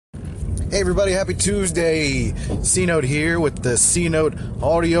Hey everybody, happy Tuesday. C-Note here with the C-Note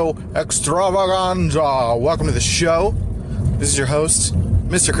Audio Extravaganza. Welcome to the show. This is your host,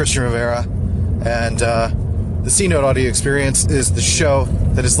 Mr. Christian Rivera. And the C-Note Audio Experience is the show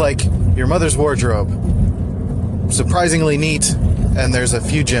that is like your mother's wardrobe. Surprisingly neat, and there's a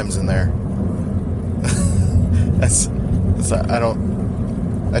few gems in there.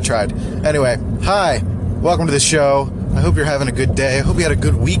 I tried. Anyway, hi. Welcome to the show. I hope you're having a good day. I hope you had a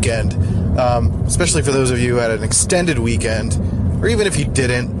good weekend. Especially for those of you who had an extended weekend, or even if you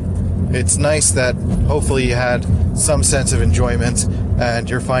didn't, it's nice that hopefully you had some sense of enjoyment and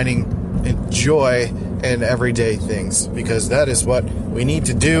you're finding joy in everyday things, because that is what we need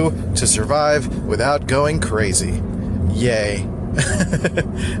to do to survive without going crazy. Yay.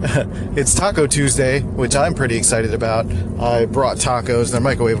 It's Taco Tuesday, which I'm pretty excited about. I brought tacos. They're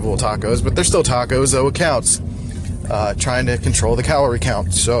microwavable tacos, but they're still tacos, so it counts. Trying to control the calorie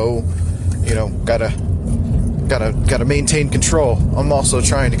count, so gotta maintain control. I'm also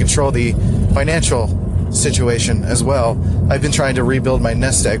trying to control the financial situation as well. I've been trying to rebuild my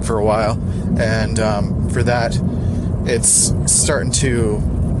nest egg for a while, and for that, it's starting to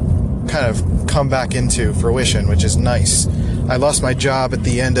kind of come back into fruition, which is nice. I lost my job at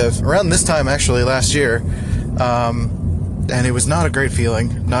the end of around this time, actually, last year, and it was not a great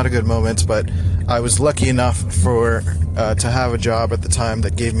feeling, not a good moment, but I was lucky enough to have a job at the time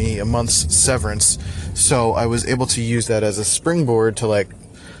that gave me a month's severance, so I was able to use that as a springboard to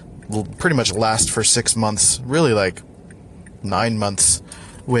pretty much last for 6 months, really 9 months,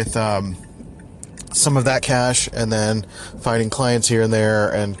 with some of that cash, and then finding clients here and there,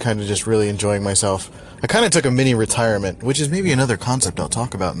 and kind of just really enjoying myself. I kind of took a mini retirement, which is maybe another concept I'll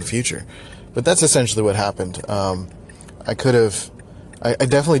talk about in the future, but that's essentially what happened. I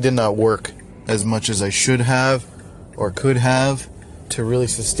definitely did not work as much as I should have or could have to really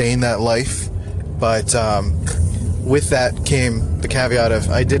sustain that life, but with that came the caveat of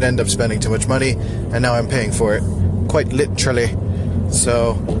I did end up spending too much money, and now I'm paying for it, quite literally.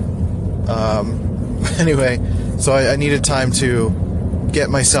 So anyway, so I needed time to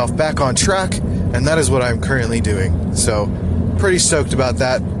get myself back on track, and that is what I'm currently doing. So pretty stoked about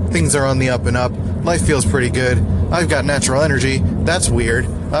that. Things are on the up and up. Life feels pretty good. I've got natural energy. That's weird.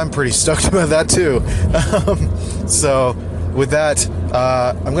 I'm pretty stoked about that too. So with that,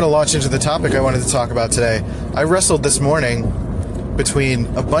 I'm going to launch into the topic I wanted to talk about today. I wrestled this morning between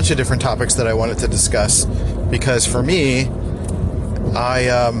a bunch of different topics that I wanted to discuss, because for me, I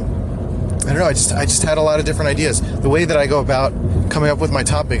don't know, I just had a lot of different ideas. The way that I go about coming up with my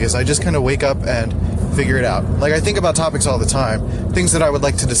topic is I just kind of wake up and figure it out. I think about topics all the time, things that I would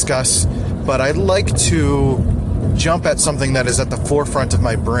like to discuss, but I like to jump at something that is at the forefront of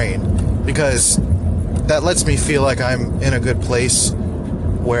my brain, because that lets me feel like I'm in a good place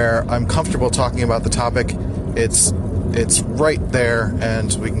where I'm comfortable talking about the topic. It's right there,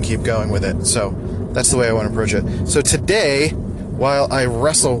 and we can keep going with it. So that's the way I want to approach it. So today, while I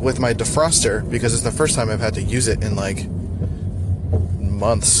wrestle with my defroster, because it's the first time I've had to use it in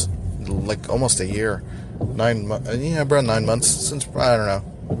months, almost a year, around 9 months since, I don't know.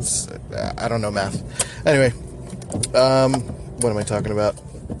 I don't know math. Anyway, what am I talking about?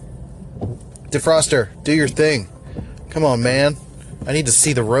 Defroster, do your thing. Come on, man. I need to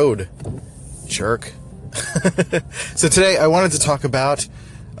see the road. Jerk. So today I wanted to talk about,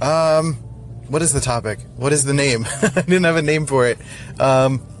 what is the topic? What is the name? I didn't have a name for it.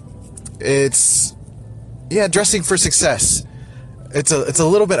 It's dressing for success. It's a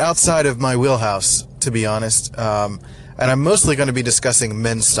little bit outside of my wheelhouse, to be honest. And I'm mostly going to be discussing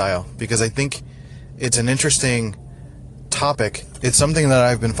men's style, because I think it's an interesting topic. It's something that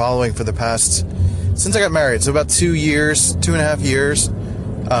I've been following for the past, since I got married, so about 2.5 years.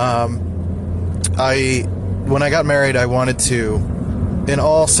 When I got married, I wanted to, in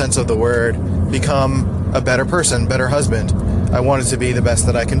all sense of the word, become a better person, better husband. I wanted to be the best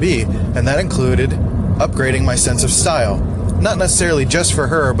that I can be, and that included upgrading my sense of style. Not necessarily just for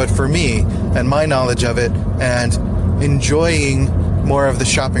her, but for me, and my knowledge of it, and enjoying more of the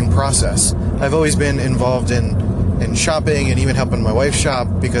shopping process. I've always been involved in shopping, and even helping my wife shop,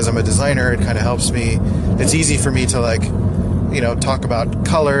 because I'm a designer. It kind of helps me. It's easy for me to talk about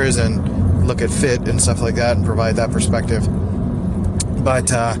colors and look at fit and stuff like that, and provide that perspective.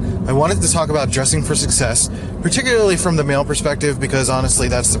 But I wanted to talk about dressing for success, particularly from the male perspective, because honestly,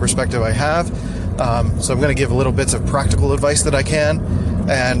 that's the perspective I have. So I'm going to give little bits of practical advice that I can,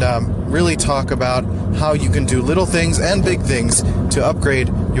 and really talk about how you can do little things and big things to upgrade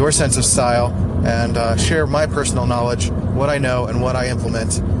your sense of style, and share my personal knowledge, what I know and what I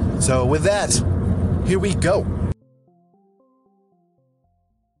implement. So with that, here we go.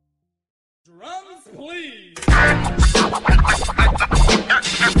 Drums, please.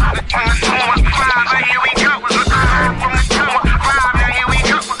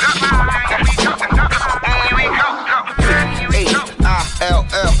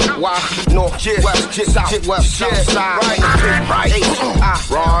 H-I-L-L-Y, north, west, south, side, right,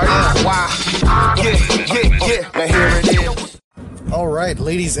 yeah, now here it is. All right,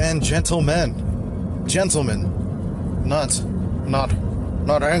 ladies and gentlemen, not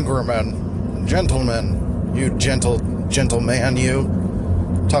angry men, gentlemen, you gentle man, you.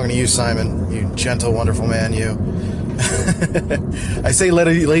 I'm talking to you, Simon, you gentle, wonderful man, you. I say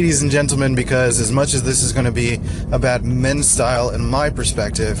ladies and gentlemen because as much as this is going to be about men's style in my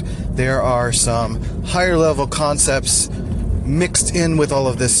perspective, there are some higher level concepts mixed in with all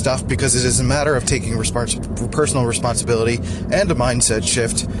of this stuff because it is a matter of taking personal responsibility and a mindset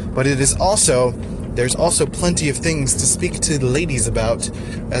shift, but there's also plenty of things to speak to the ladies about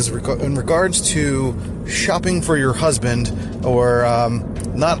in regards to shopping for your husband, or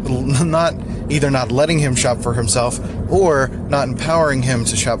not letting him shop for himself, or not empowering him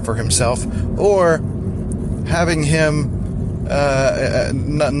to shop for himself, or having him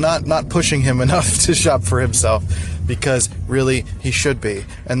not pushing him enough to shop for himself, because really he should be.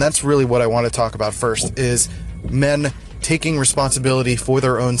 And that's really what I want to talk about first, is men taking responsibility for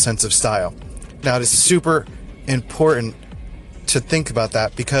their own sense of style. Now, it is super important to think about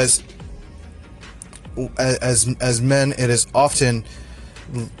that because as men, it is often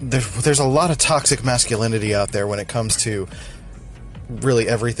there's a lot of toxic masculinity out there when it comes to really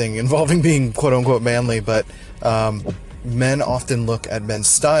everything involving being quote-unquote manly, but men often look at men's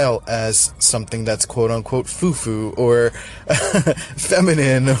style as something that's quote-unquote foo-foo or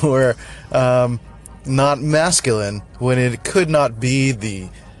feminine or not masculine, when it could not be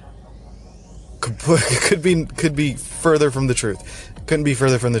could be further from the truth. Couldn't be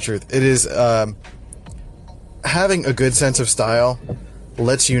further from the truth. It is having a good sense of style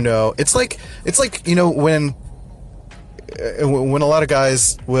lets you know. It's like when a lot of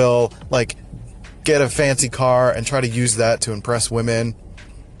guys will like get a fancy car and try to use that to impress women.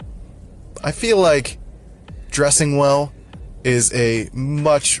 I feel like dressing well is a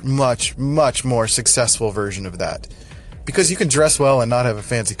much more successful version of that, because you can dress well and not have a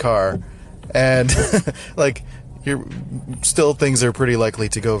fancy car, and like things are pretty likely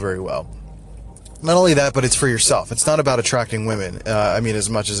to go very well. Not only that, but it's for yourself. It's not about attracting women. As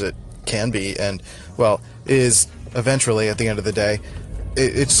much as it can be, and is eventually at the end of the day,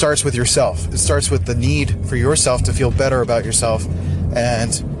 it starts with yourself. It starts with the need for yourself to feel better about yourself,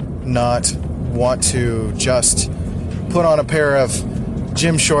 and not want to just put on a pair of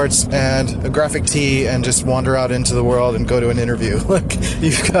gym shorts and a graphic tee and just wander out into the world and go to an interview. Like,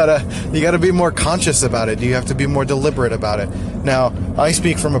 you gotta be more conscious about it. You have to be more deliberate about it. Now, I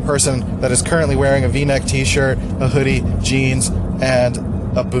speak from a person that is currently wearing a V-neck t-shirt, a hoodie, jeans, and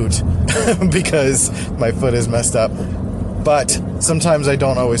a boot because my foot is messed up. But sometimes I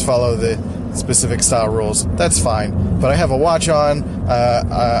don't always follow the specific style rules. That's fine. But I have a watch on,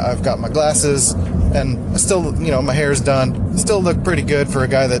 I've got my glasses, and still, my hair's done. Still look pretty good for a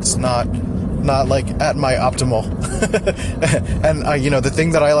guy that's not like at my optimal. And the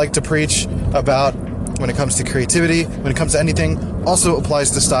thing that I like to preach about when it comes to creativity, when it comes to anything, also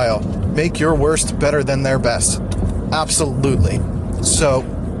applies to style. Make your worst better than their best. Absolutely. So,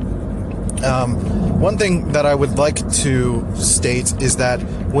 one thing that I would like to state is that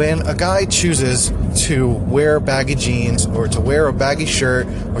when a guy chooses to wear baggy jeans or to wear a baggy shirt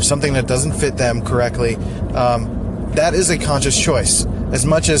or something that doesn't fit them correctly, that is a conscious choice. As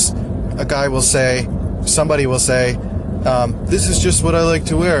much as somebody will say, this is just what I like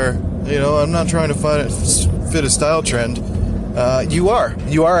to wear, I'm not trying to fit a style trend. You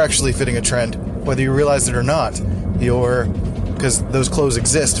are actually fitting a trend, whether you realize it or not. Because those clothes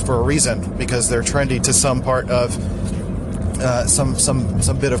exist for a reason, because they're trendy to some part of some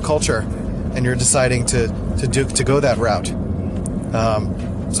bit of culture, and you're deciding to go that route.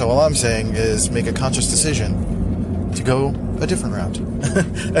 So all I'm saying is make a conscious decision to go a different route.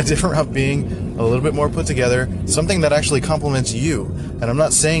 A different route being a little bit more put together, something that actually complements you. And I'm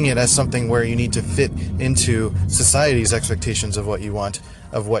not saying it as something where you need to fit into society's expectations of what you want,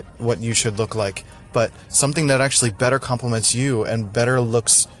 of what you should look like, but something that actually better complements you and better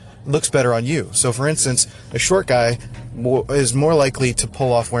looks better on you. So, for instance, a short guy is more likely to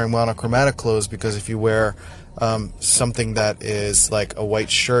pull off wearing monochromatic clothes, because if you wear something that is like a white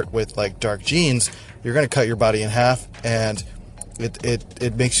shirt with like dark jeans, you're going to cut your body in half, and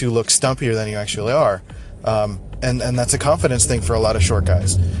it makes you look stumpier than you actually are. And that's a confidence thing for a lot of short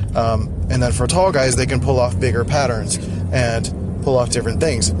guys. And then for tall guys, they can pull off bigger patterns and pull off different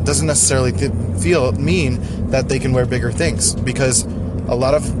things. It doesn't necessarily mean that they can wear bigger things, because a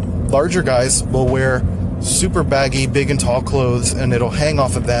lot of larger guys will wear super baggy, big and tall clothes, and it'll hang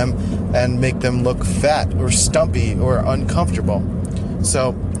off of them and make them look fat or stumpy or uncomfortable. So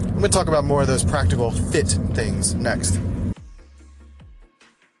I'm going to talk about more of those practical fit things next.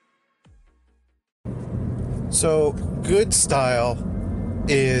 So good style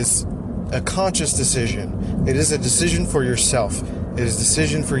is a conscious decision. It is a decision for yourself. It is a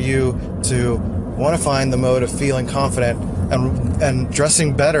decision for you to want to find the mode of feeling confident, and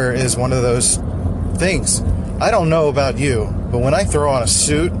dressing better is one of those things. I don't know about you, but when I throw on a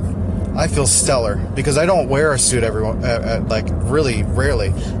suit, I feel stellar, because I don't wear a suit like really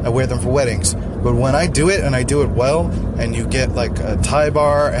rarely. I wear them for weddings. But when I do it, and I do it well, and you get like a tie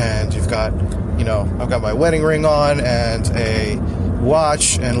bar, and you've got, I've got my wedding ring on, and a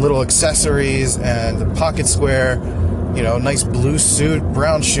watch, and little accessories, and a pocket square, nice blue suit,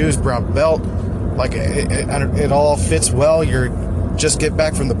 brown shoes, brown belt, like it all fits well. You're just get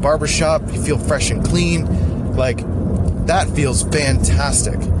back from the barbershop, you feel fresh and clean, like that feels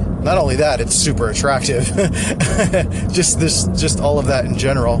fantastic. Not only that, it's super attractive. just all of that in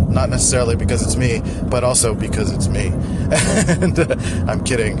general, not necessarily because it's me, but also because it's me. And I'm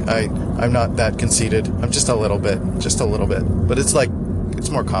kidding. I'm not that conceited. I'm just a little bit, but it's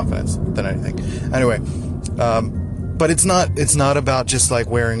more confidence than anything. Anyway, but it's not about just like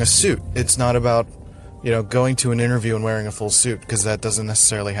wearing a suit. It's not about, going to an interview and wearing a full suit, because that doesn't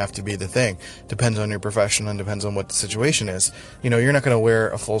necessarily have to be the thing. Depends on your profession and depends on what the situation is. You're not going to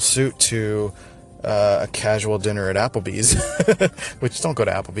wear a full suit to a casual dinner at Applebee's, which, don't go to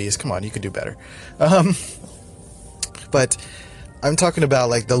Applebee's. Come on, you could do better. But I'm talking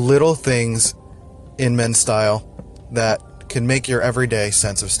about like the little things in men's style that can make your everyday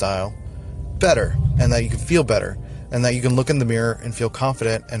sense of style better, and that you can feel better, and that you can look in the mirror and feel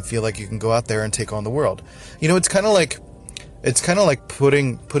confident and feel like you can go out there and take on the world. It's kind of like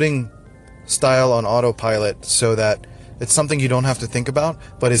putting style on autopilot, so that it's something you don't have to think about,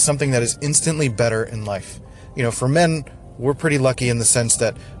 but is something that is instantly better in life. For men, we're pretty lucky in the sense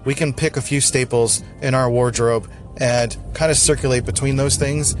that we can pick a few staples in our wardrobe and kind of circulate between those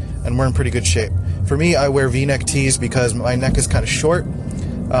things, and we're in pretty good shape. For me, I wear V-neck tees because my neck is kind of short.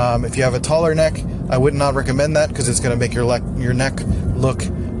 If you have a taller neck, I would not recommend that, because it's going to make your neck look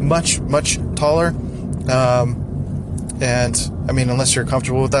much, much taller. And I mean, unless you're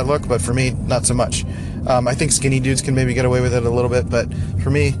comfortable with that look, but for me, not so much. I think skinny dudes can maybe get away with it a little bit, but for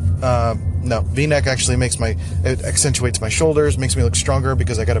me, no. V-neck actually it accentuates my shoulders, makes me look stronger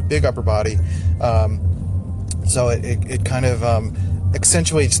because I got a big upper body. So it kind of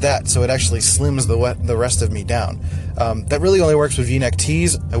accentuates that, so it actually slims the rest of me down. That really only works with V-neck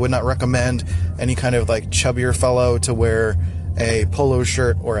tees. I would not recommend any kind of like chubbier fellow to wear a polo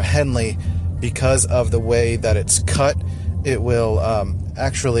shirt or a Henley, because of the way that it's cut. It will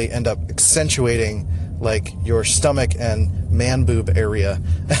actually end up accentuating like your stomach and man boob area,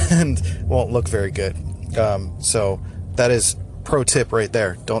 and won't look very good. So that is pro tip right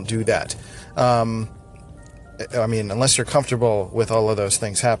there. Don't do that. I mean, unless you're comfortable with all of those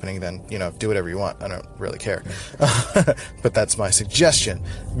things happening, then, do whatever you want. I don't really care. But that's my suggestion,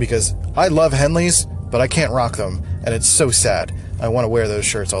 because I love Henleys, but I can't rock them, and it's so sad. I want to wear those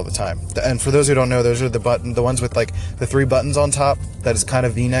shirts all the time. And for those who don't know, those are the ones with like the 3 buttons on top. That is kind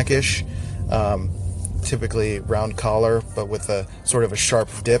of V-neck-ish. Typically round collar, but with a sort of a sharp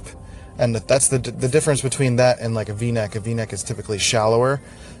dip. And that's the difference between that and like a V-neck. A V-neck is typically shallower.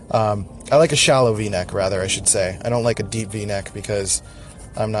 I like a shallow V-neck, rather, I should say. I don't like a deep V-neck, because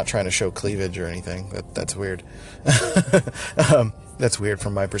I'm not trying to show cleavage or anything. That's weird. That's weird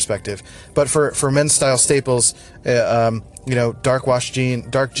from my perspective. But for men's style staples, dark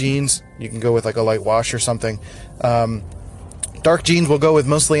jeans, you can go with like a light wash or something. Dark jeans will go with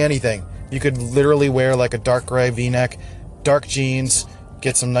mostly anything. You could literally wear like a dark gray V-neck, dark jeans,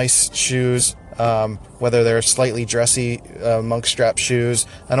 get some nice shoes, whether they're slightly dressy monk strap shoes.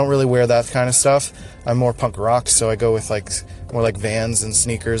 I don't really wear that kind of stuff. I'm more punk rock, so I go with like more like Vans and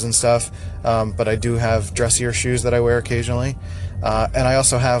sneakers and stuff. But I do have dressier shoes that I wear occasionally. And I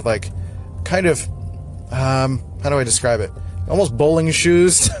also have like kind of, how do I describe it? Almost bowling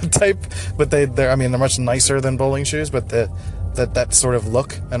shoes type, but they're much nicer than bowling shoes, but that sort of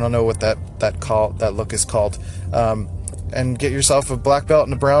look, I don't know what that look is called. And get yourself a black belt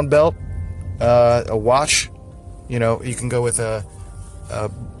and a brown belt, a watch. You can go with a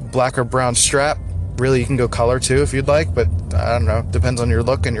black or brown strap. Really, you can go color too if you'd like, but I don't know, depends on your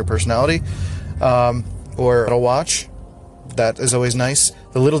look and your personality. Or a watch. That is always nice.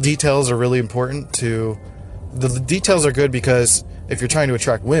 The little details are really important. The details are good because if you're trying to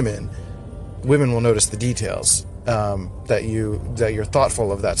attract women will notice the details, that you're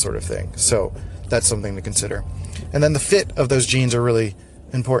thoughtful of that sort of thing. So that's something to consider. And then the fit of those jeans are really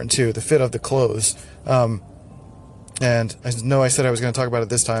important too. The fit of the clothes. And I know I said I was going to talk about it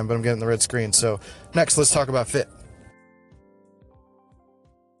this time, but I'm getting the red screen. So next, let's talk about fit.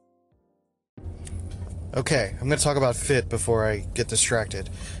 Okay, I'm going to talk about fit before I get distracted.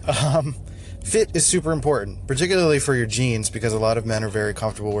 Fit is super important, particularly for your jeans, because a lot of men are very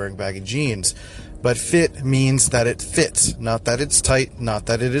comfortable wearing baggy jeans. But fit means that it fits, not that it's tight, not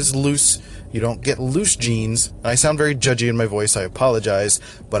that it is loose. You don't get loose jeans. I sound very judgy in my voice, I apologize,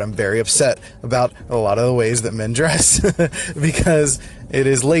 but I'm very upset about a lot of the ways that men dress because it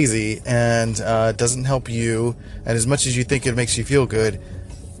is lazy and doesn't help you. And as much as you think it makes you feel good,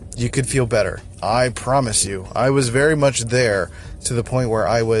 you could feel better. I promise you. I was very much there to the point where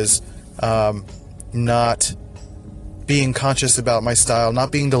I was not being conscious about my style,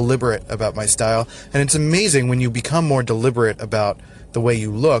 not being deliberate about my style. And it's amazing when you become more deliberate about the way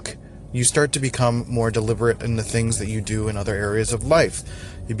you look, you start to become more deliberate in the things that you do in other areas of life.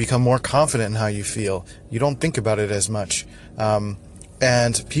 You become more confident in how you feel. You don't think about it as much.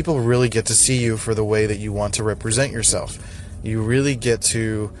 And people really get to see you for the way that you want to represent yourself. You really get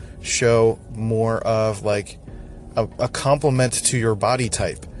to show more of like a compliment to your body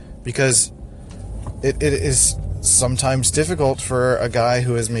type, because it is sometimes difficult for a guy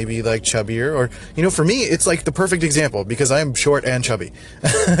who is maybe like chubbier, or, you know, for me, it's like the perfect example because I am short and chubby.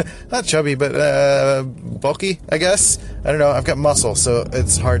 Not chubby, but bulky, I guess. I don't know. I've got muscle, so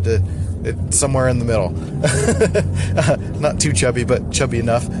it's hard to, it's somewhere in the middle. Not too chubby, but chubby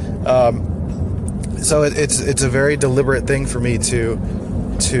enough. So it's a very deliberate thing for me to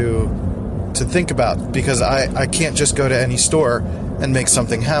think about, because I can't just go to any store and make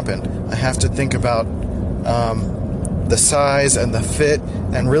something happen. I have to think about the size and the fit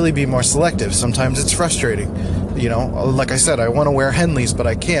and really be more selective. Sometimes it's frustrating. You know, like I said, I want to wear Henleys, but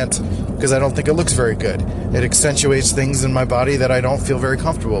I can't because I don't think it looks very good. It accentuates things in my body that I don't feel very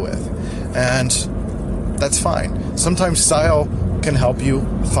comfortable with. And that's fine. Sometimes style can help you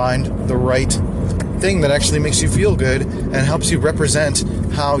find the right thing that actually makes you feel good and helps you represent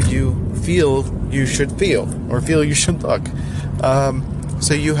how you feel you should feel or feel you should look.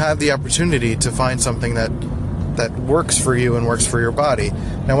 So you have the opportunity to find something that works for you and works for your body.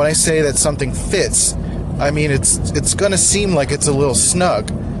 Now, when I say that something fits, I mean it's going to seem like it's a little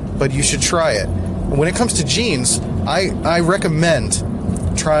snug, but you should try it. When it comes to jeans, I recommend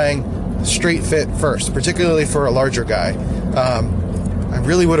trying straight fit first, particularly for a larger guy. I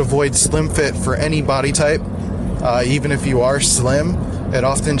really would avoid slim fit for any body type. Even if you are slim, it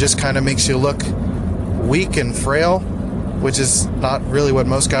often just kind of makes you look weak and frail, which is not really what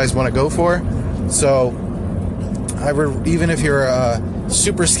most guys want to go for. So even if you're a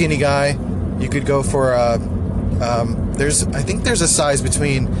super skinny guy, you could go for I think there's a size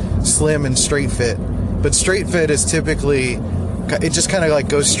between slim and straight fit, but straight fit is typically, it just kind of like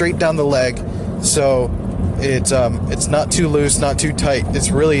goes straight down the leg, so it's not too loose, not too tight.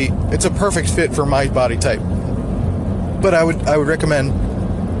 It's a perfect fit for my body type. But I would recommend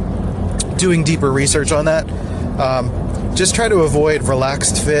doing deeper research on that. Just try to avoid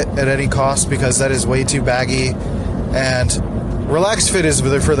relaxed fit at any cost, because that is way too baggy. And relaxed fit is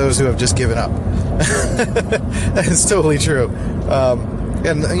for those who have just given up. That's totally true.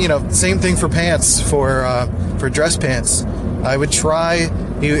 And, you know, same thing for pants, for dress pants. I would try,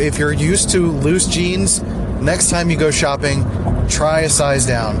 if you're used to loose jeans, next time you go shopping, try a size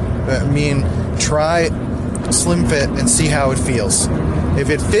down. I mean, try slim fit and see how it feels. If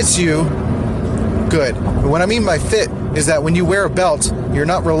it fits you, good. But what I mean by fit is that when you wear a belt, you're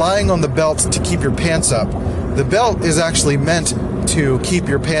not relying on the belt to keep your pants up. The belt is actually meant to keep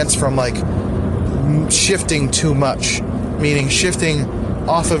your pants from like shifting too much, meaning shifting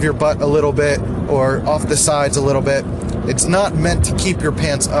off of your butt a little bit or off the sides a little bit. It's not meant to keep your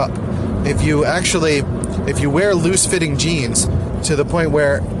pants up. If you wear loose fitting jeans to the point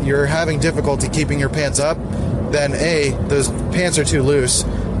where you're having difficulty keeping your pants up, then those pants are too loose.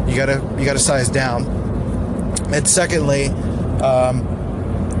 You gotta size down. And secondly,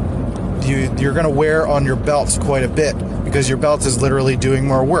 you're gonna wear on your belt quite a bit, because your belt is literally doing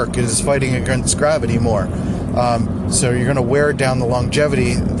more work. It is fighting against gravity more. So you're gonna wear down the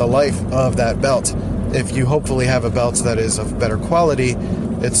longevity, the life of that belt. If you hopefully have a belt that is of better quality,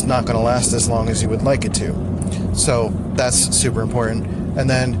 it's not gonna last as long as you would like it to. So that's super important. And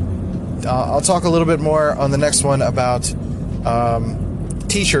then I'll talk a little bit more on the next one about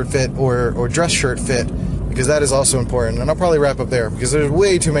t-shirt fit or dress shirt fit, because that is also important. And I'll probably wrap up there because there's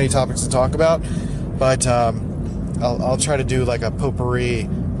way too many topics to talk about. But I'll try to do like a potpourri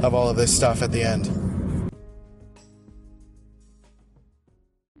of all of this stuff at the end.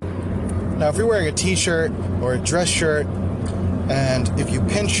 Now, if you're wearing a t-shirt or a dress shirt, and if you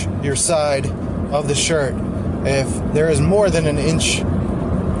pinch your side of the shirt, if there is more than an inch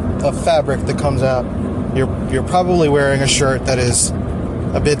of fabric that comes out, you're probably wearing a shirt that is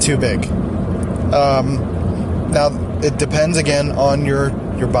a bit too big. Now, it depends again on your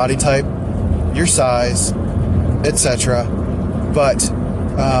body type, your size, etc. But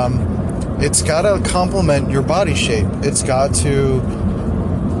it's got to complement your body shape. It's got to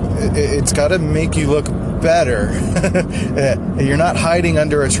make you look better. You're not hiding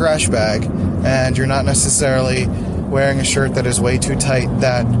under a trash bag, and you're not necessarily wearing a shirt that is way too tight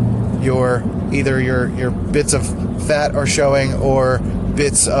that either your bits of fat are showing or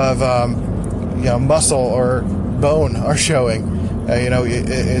bits of muscle or bone are showing.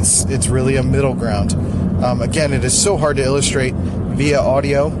 It's really a middle ground. Again, it is so hard to illustrate via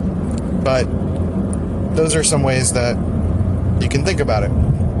audio, but those are some ways that you can think about it.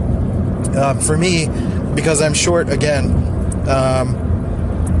 For me, because I'm short, again,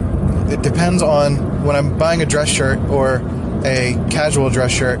 it depends on when I'm buying a dress shirt or a casual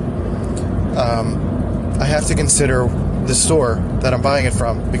dress shirt. I have to consider the store that I'm buying it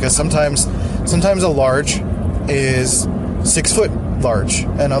from, because sometimes a large is 6 foot large,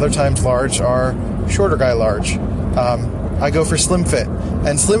 and other times large are shorter guy large. I go for slim fit,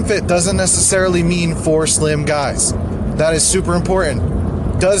 and slim fit doesn't necessarily mean for slim guys. That is super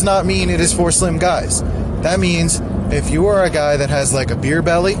important. Does not mean it is for slim guys. That means if you are a guy that has like a beer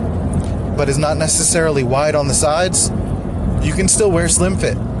belly but is not necessarily wide on the sides, you can still wear slim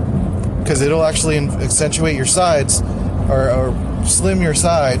fit, because it'll actually accentuate your sides or slim your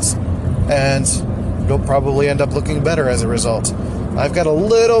sides, and you'll probably end up looking better as a result. I've got a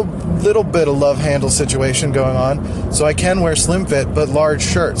little bit of love handle situation going on, so I can wear slim fit but large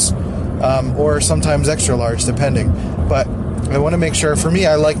shirts, or sometimes extra large depending. But I want to make sure, for me,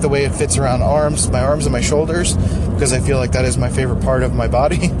 I like the way it fits around my arms and my shoulders, because I feel like that is my favorite part of my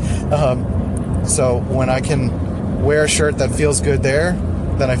body. So when I can wear a shirt that feels good there,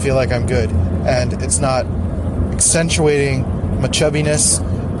 then I feel like I'm good, and it's not accentuating my chubbiness,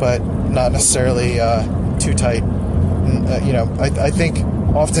 but not necessarily too tight. I think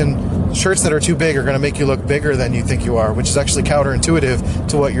often shirts that are too big are going to make you look bigger than you think you are, which is actually counterintuitive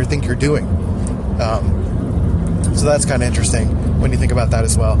to what you think you're doing. So that's kind of interesting when you think about that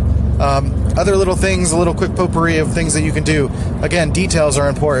as well. Other little things, a little quick potpourri of things that you can do. Again, details are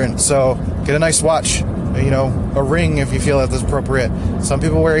important. So get a nice watch, a ring if you feel that that's appropriate. Some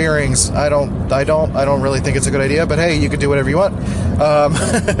people wear earrings. I don't really think it's a good idea, but hey, you can do whatever you want.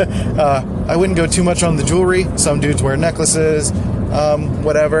 I wouldn't go too much on the jewelry. Some dudes wear necklaces,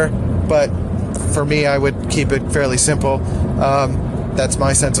 whatever. But for me, I would keep it fairly simple. That's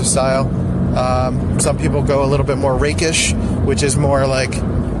my sense of style. Some people go a little bit more rakish, which is more like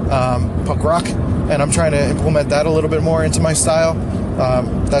punk rock, and I'm trying to implement that a little bit more into my style.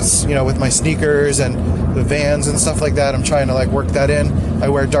 That's with my sneakers and the Vans and stuff like that. I'm trying to work that in. I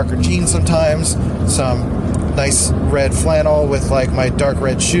wear darker jeans sometimes, some nice red flannel with my dark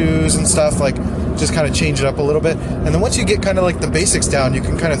red shoes and stuff, just kind of change it up a little bit. And then once you get kind of the basics down, you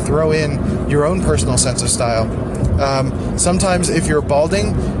can kind of throw in your own personal sense of style. Sometimes if you're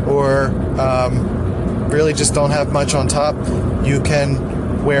balding or really just don't have much on top, you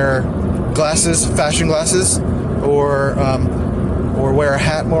can wear glasses, fashion glasses, or wear a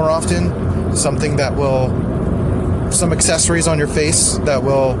hat more often, some accessories on your face that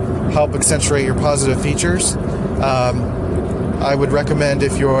will help accentuate your positive features. I would recommend,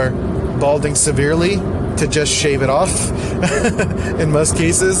 if you're balding severely, to just shave it off. In most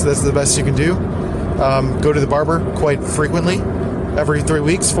cases, that's the best you can do. Go to the barber quite frequently, every 3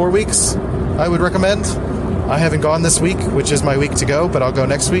 weeks, 4 weeks, I would recommend. I haven't gone this week, which is my week to go, but I'll go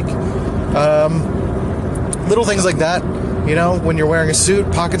next week. Little things like that, when you're wearing a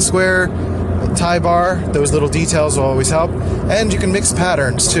suit, pocket square, a tie bar, those little details will always help. And you can mix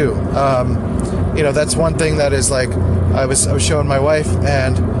patterns too. That's one thing that is I was showing my wife,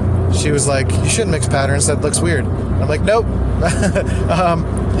 and she was like, "You shouldn't mix patterns, that looks weird." I'm like, "Nope."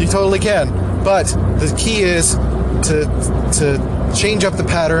 You totally can. But the key is to change up the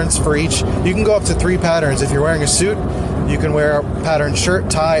patterns for each. You can go up to 3 patterns. If you're wearing a suit, you can wear a patterned shirt,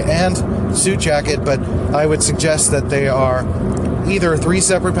 tie, and suit jacket, but I would suggest that they are either 3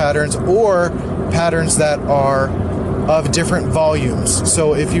 separate patterns or patterns that are of different volumes.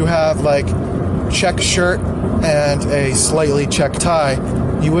 So if you have check shirt and a slightly check tie,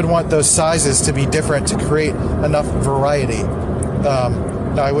 you would want those sizes to be different to create enough variety.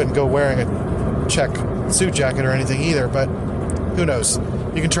 Now, I wouldn't go wearing a check suit jacket or anything either, but who knows?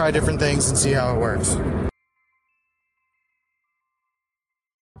 You can try different things and see how it works.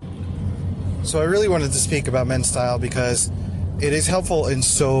 So I really wanted to speak about men's style because it is helpful in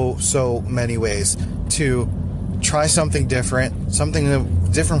so many ways to try something different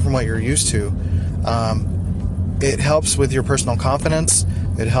from what you're used to. It helps with your personal confidence.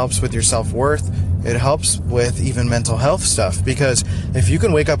 It helps with your self-worth. It helps with even mental health stuff, because if you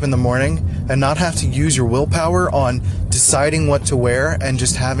can wake up in the morning and not have to use your willpower on deciding what to wear and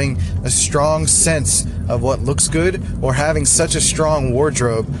just having a strong sense of what looks good, or having such a strong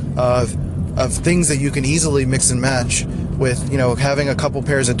wardrobe of things that you can easily mix and match with, having a couple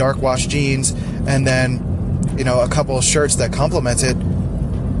pairs of dark wash jeans and then, a couple of shirts that complement it,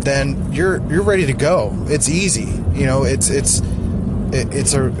 then you're ready to go. It's easy. It's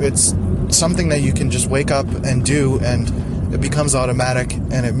something that you can just wake up and do, and it becomes automatic,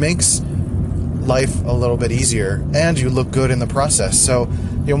 and it makes life a little bit easier, and you look good in the process. So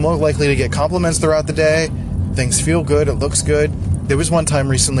you're more likely to get compliments throughout the day. Things feel good. It looks good. There was one time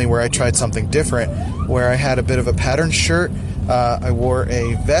recently where I tried something different, where I had a bit of a patterned shirt. I wore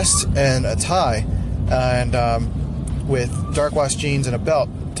a vest and a tie, and with dark wash jeans and a belt,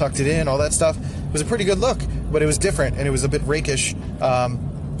 tucked it in, all that stuff. It was a pretty good look, but it was different, and it was a bit rakish, a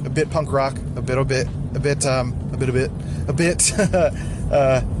bit punk rock, a bit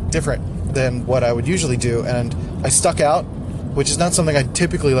different than what I would usually do, and I stuck out, which is not something I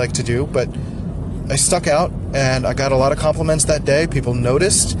typically like to do, but I stuck out, and I got a lot of compliments that day. People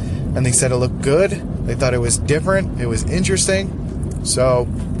noticed, and they said it looked good. They thought it was different. It was interesting. So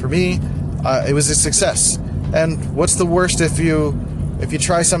for me, it was a success. And what's the worst if you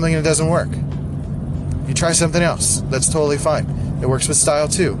try something and it doesn't work? You try something else. That's totally fine. It works with style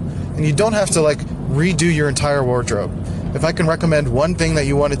too. And you don't have to redo your entire wardrobe. If I can recommend one thing that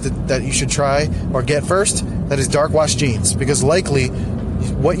that you should try or get first, that is dark wash jeans, because likely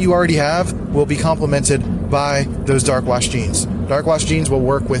what you already have will be complemented by those dark wash jeans. Dark wash jeans will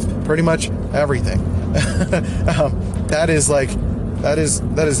work with pretty much everything. That is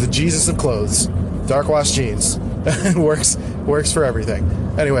the Jesus of clothes. Dark wash jeans. works for everything.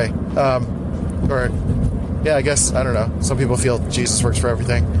 Anyway, I guess, I don't know. Some people feel Jesus works for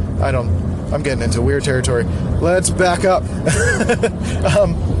everything. I'm getting into weird territory. Let's back up.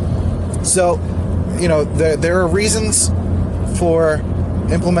 There are reasons for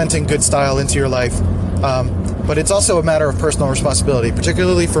implementing good style into your life, but it's also a matter of personal responsibility,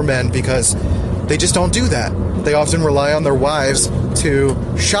 particularly for men, because they just don't do that. They often rely on their wives to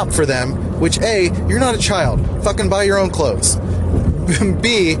shop for them, which A, you're not a child. Fucking buy your own clothes.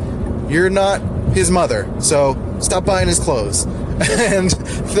 B, you're not his mother, so stop buying his clothes. And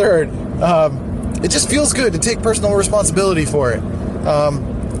third, it just feels good to take personal responsibility for it.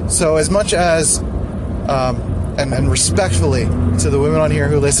 So as much as, and respectfully to the women on here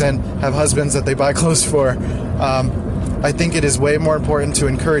who listen, have husbands that they buy clothes for, I think it is way more important to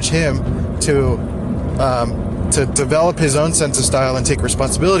encourage him to develop his own sense of style and take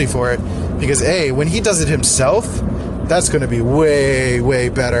responsibility for it, because A, when he does it himself, that's going to be way, way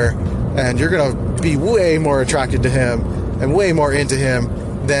better, and you're going to be way more attracted to him and way more into him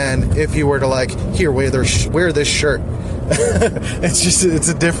than if you were to here, wear this shirt. It's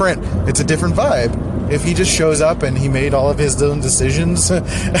a different vibe. If he just shows up and he made all of his own decisions,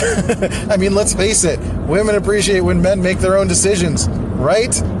 I mean, let's face it, women appreciate when men make their own decisions,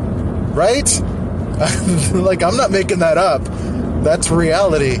 right? I'm not making that up. That's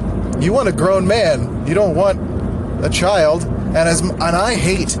reality. You want a grown man. You don't want a child. And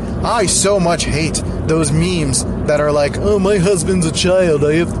I so much hate those memes that are like, oh, my husband's a child,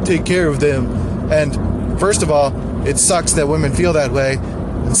 I have to take care of them. And first of all, it sucks that women feel that way.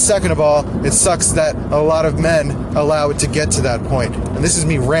 And second of all, it sucks that a lot of men allow it to get to that point. And this is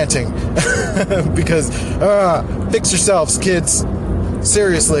me ranting. Because, fix yourselves, kids.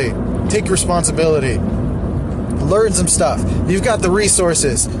 Seriously, take responsibility. Learn some stuff. You've got the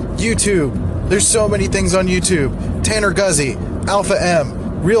resources. YouTube. There's so many things on YouTube. Tanner Guzzi, Alpha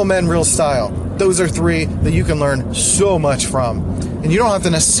M, Real Men, Real Style. Those are three that you can learn so much from. And you don't have to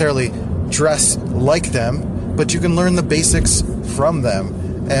necessarily dress like them, but you can learn the basics from them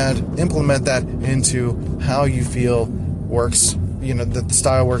and implement that into how you feel works, that the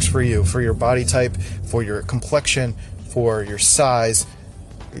style works for you, for your body type, for your complexion, for your size,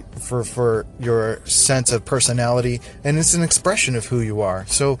 for your sense of personality, and it's an expression of who you are.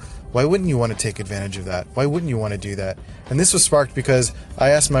 So why wouldn't you want to take advantage of that? Why wouldn't you want to do that? And this was sparked because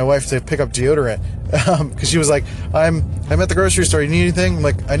I asked my wife to pick up deodorant, because she was like, I'm at the grocery store, you need anything? I'm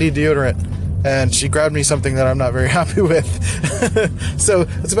like, I need deodorant. and she grabbed me something that I'm not very happy with. So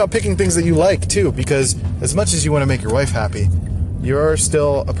it's about picking things that you like too, because as much as you want to make your wife happy, you're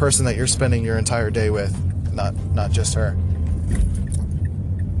still a person that you're spending your entire day with, not just her.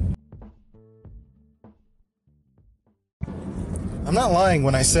 I'm not lying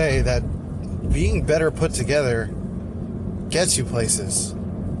when I say that being better put together gets you places.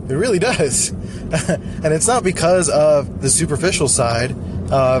 It really does. And it's not because of the superficial side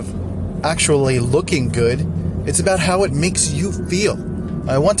of actually looking good. It's about how it makes you feel.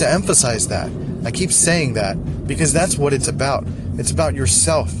 I want to emphasize that. I keep saying that because that's what it's about. It's about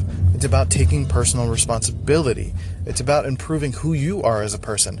yourself. It's about taking personal responsibility. It's about improving who you are as a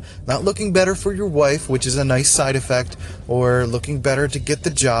person. Not looking better for your wife, which is a nice side effect, or looking better to get the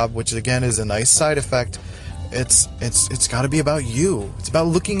job, which again is a nice side effect. It's got to be about you. It's about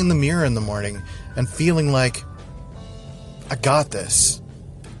looking in the mirror in the morning and feeling like, I got this.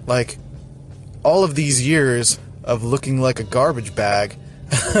 Like, all of these years of looking like a garbage bag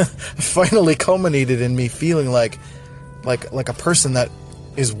finally culminated in me feeling like a person that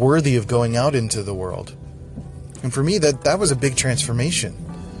is worthy of going out into the world. And for me, that was a big transformation.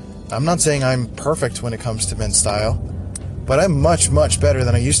 I'm not saying I'm perfect when it comes to men's style, but I'm much, much better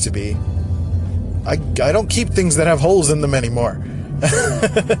than I used to be. I don't keep things that have holes in them anymore.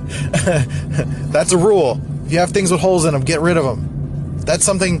 That's a rule. If you have things with holes in them, get rid of them. That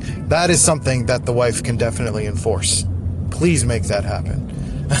is something that the wife can definitely enforce. Please make that happen.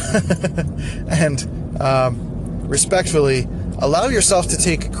 And respectfully, allow yourself to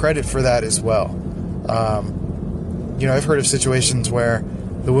take credit for that as well. I've heard of situations where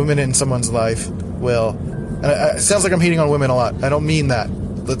the women in someone's life will, and it sounds like I'm hating on women a lot. I don't mean that.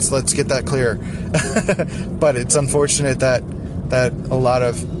 Let's get that clear. But it's unfortunate that a lot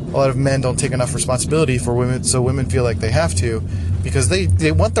of men don't take enough responsibility for women, so women feel like they have to, because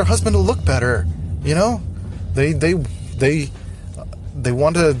they want their husband to look better. You know, they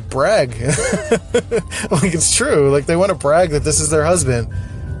want to brag. Like, it's true. Like, they want to brag that this is their husband,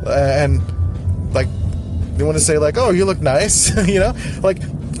 and like they want to say like, oh, you look nice. You know, like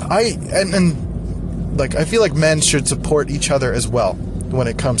I feel like men should support each other as well when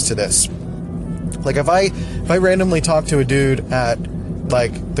it comes to this. Like, if I randomly talk to a dude at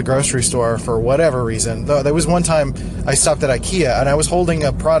like the grocery store for whatever reason, though, there was one time I stopped at IKEA and I was holding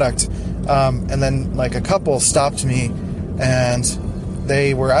a product, and then like a couple stopped me and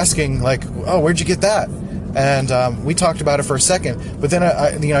they were asking like, oh, where'd you get that? And we talked about it for a second, but then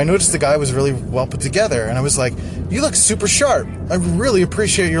I noticed the guy was really well put together, and I was like, you look super sharp. I really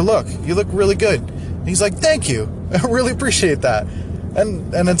appreciate your look. You look really good. And he's like, thank you. I really appreciate that.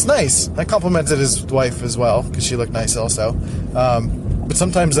 And it's nice. I complimented his wife as well, because she looked nice also. But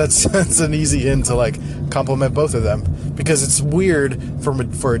sometimes that's an easy in to like compliment both of them, because it's weird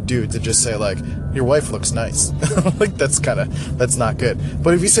for a dude to just say like, your wife looks nice. Like, that's not good.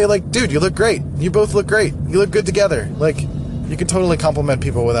 But if you say like, dude, you look great. You both look great. You look good together. Like, you can totally compliment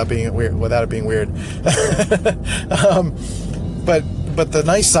people without being weird. But the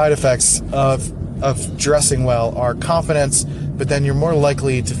nice side effects of dressing well are confidence, but then you're more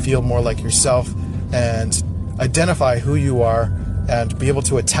likely to feel more like yourself and identify who you are and be able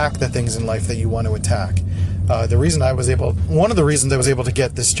to attack the things in life that you want to attack. One of the reasons I was able to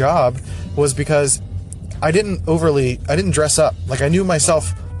get this job was because I didn't dress up. Like, I knew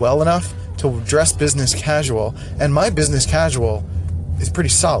myself well enough to dress business casual, and my business casual is pretty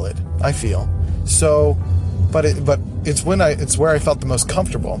solid, I feel. So, but it's where I felt the most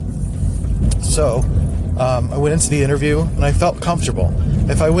comfortable. So, I went into the interview and I felt comfortable.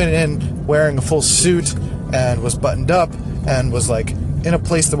 If I went in wearing a full suit and was buttoned up and was like in a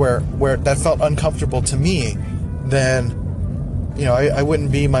place where that felt uncomfortable to me, then, you know, I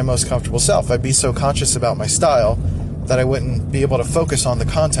wouldn't be my most comfortable self. I'd be so conscious about my style that I wouldn't be able to focus on the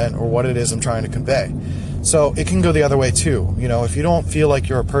content or what it is I'm trying to convey. So it can go the other way too. You know, if you don't feel like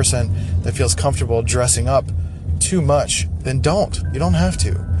you're a person that feels comfortable dressing up too much, then don't. You don't have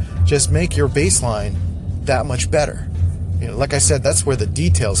to. Just make your baseline that much better. You know, like I said, that's where the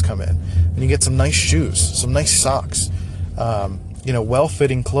details come in. When you get some nice shoes, some nice socks,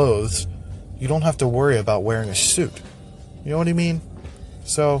 well-fitting clothes, you don't have to worry about wearing a suit. You know what I mean?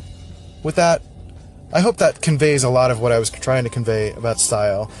 So, with that, I hope that conveys a lot of what I was trying to convey about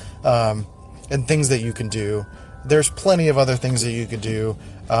style, and things that you can do. There's plenty of other things that you could do.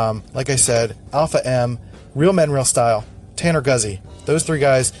 Like I said, Alpha M, Real Men, Real Style, Tanner Guzzi. Those three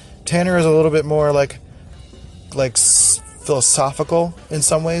guys. Tanner is a little bit more like philosophical in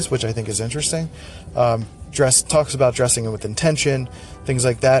some ways, which I think is interesting. Talks about dressing with intention, things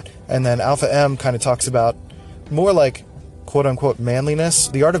like that. And then Alpha M kind of talks about more like quote-unquote manliness.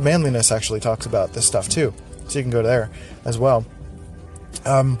 The Art of Manliness actually talks about this stuff too, so you can go there as well.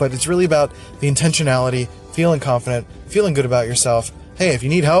 But it's really about the intentionality, feeling confident, feeling good about yourself. Hey, if you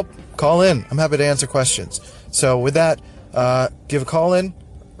need help, call in. I'm happy to answer questions. So with that, give a call in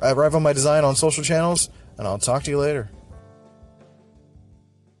at Rival My Design on social channels, and I'll talk to you later.